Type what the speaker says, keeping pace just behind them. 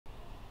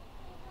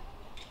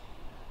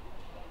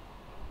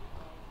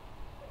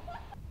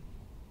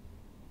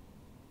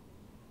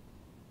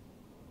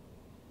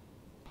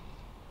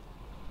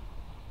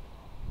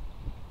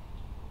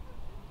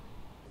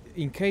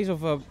in case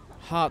of a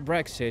hard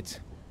Brexit,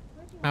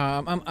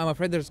 I'm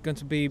afraid there's going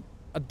to be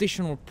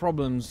additional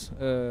problems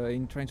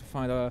in trying to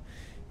find a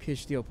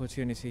PhD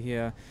opportunity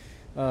here.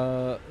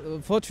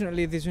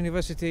 Fortunately, this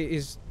university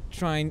is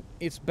trying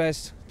its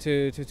best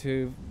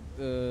to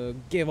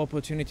give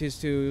opportunities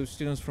to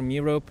students from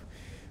Europe,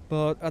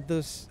 but at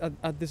this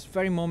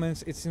very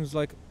moment, it seems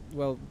like,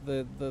 well,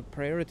 the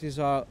priorities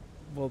are,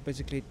 well,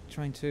 basically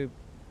trying to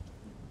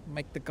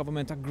make the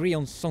government agree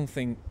on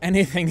something,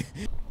 anything.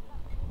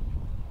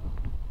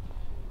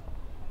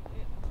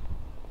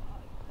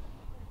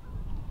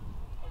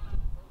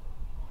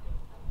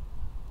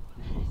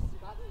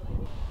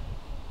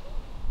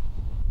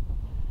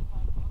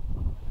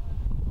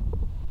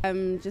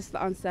 Just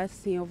the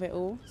uncertainty of it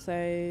all.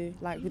 So,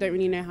 like, we don't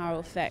really know how it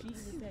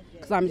affects,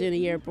 because I'm doing a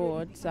year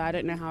abroad, so I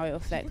don't know how it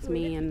affects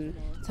me in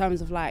terms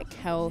of like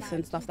health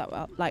and stuff that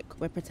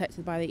we're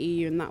protected by the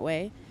EU in that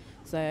way.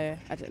 So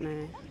I don't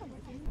know.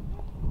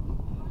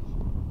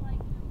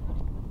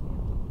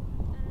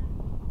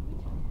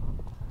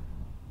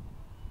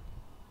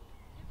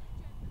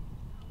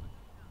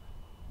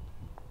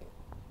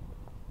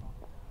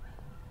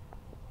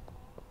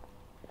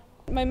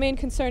 My main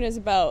concern is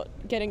about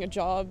getting a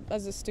job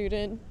as a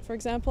student, for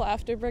example,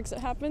 after Brexit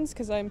happens,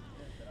 because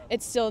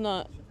it's still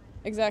not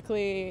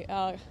exactly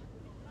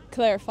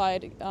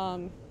clarified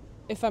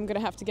if I'm going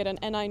to have to get an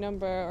NI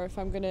number, or if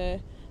I'm going to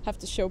have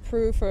to show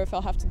proof, or if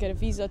I'll have to get a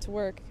visa to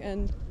work.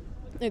 And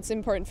it's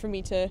important for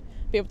me to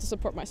be able to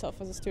support myself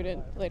as a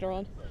student later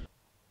on.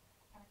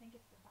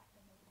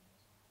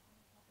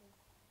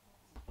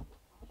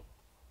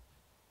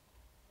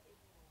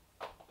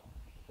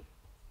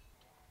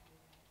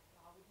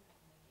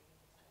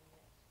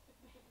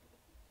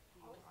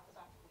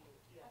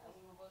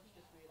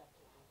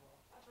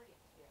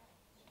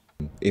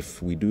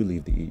 If we do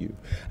leave the EU,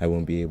 I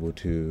won't be able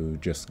to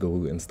just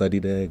go and study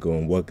there, go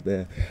and work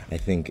there. I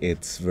think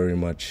it's very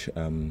much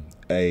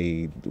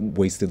a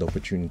wasted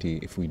opportunity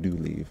if we do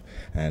leave,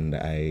 and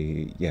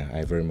I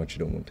very much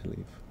don't want to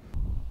leave.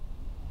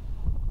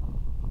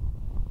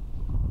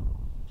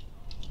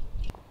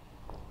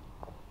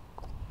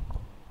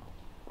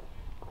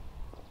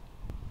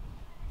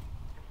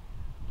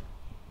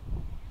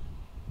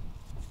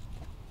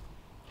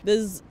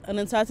 There's an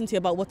uncertainty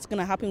about what's going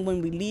to happen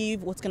when we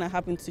leave, what's going to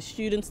happen to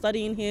students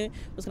studying here,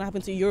 what's going to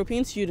happen to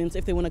European students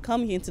if they want to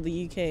come here to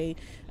the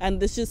UK.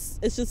 And it's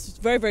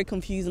just very, very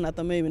confusing at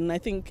the moment. And I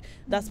think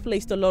that's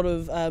placed a lot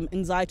of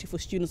anxiety for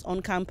students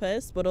on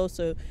campus, but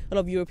also a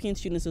lot of European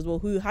students as well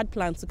who had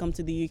plans to come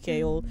to the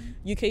UK, or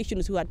UK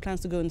students who had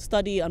plans to go and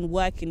study and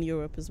work in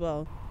Europe as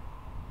well.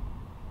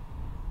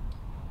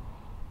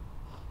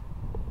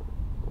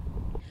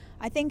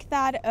 I think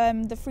that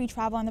the free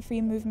travel and the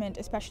free movement,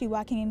 especially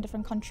working in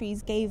different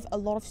countries, gave a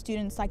lot of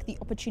students like the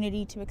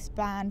opportunity to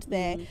expand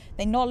their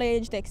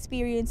knowledge, their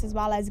experience, as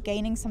well as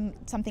gaining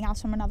something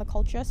else from another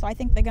culture. So I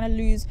think they're going to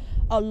lose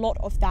a lot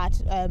of that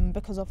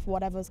because of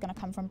whatever's going to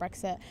come from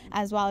Brexit,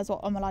 as well as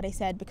what Omolade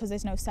said, because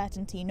there's no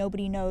certainty.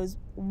 Nobody knows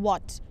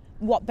what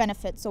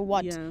benefits or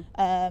what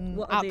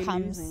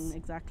outcomes.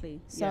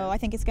 Exactly. So I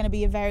think it's going to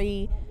be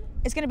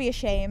it's going to be a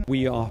shame.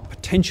 We are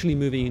potentially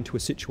moving into a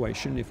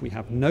situation, if we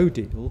have no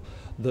deal,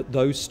 that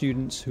those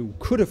students who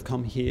could have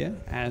come here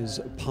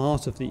as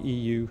part of the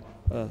EU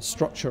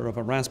structure of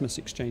Erasmus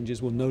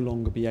exchanges will no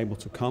longer be able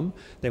to come.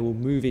 They will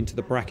move into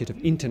the bracket of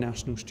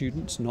international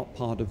students, not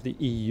part of the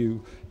EU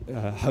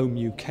home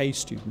UK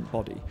student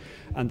body.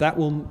 And that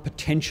will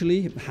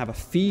potentially have a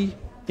fee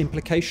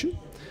implication.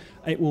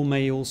 It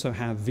may also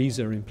have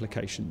visa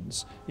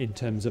implications in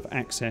terms of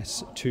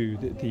access to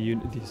the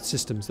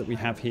systems that we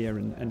have here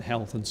and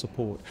health and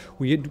support.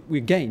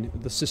 Again,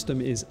 the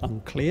system is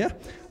unclear,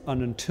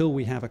 and until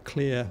we have a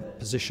clear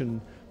position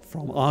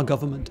from our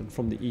government and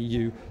from the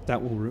EU,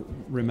 that will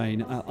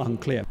remain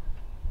unclear.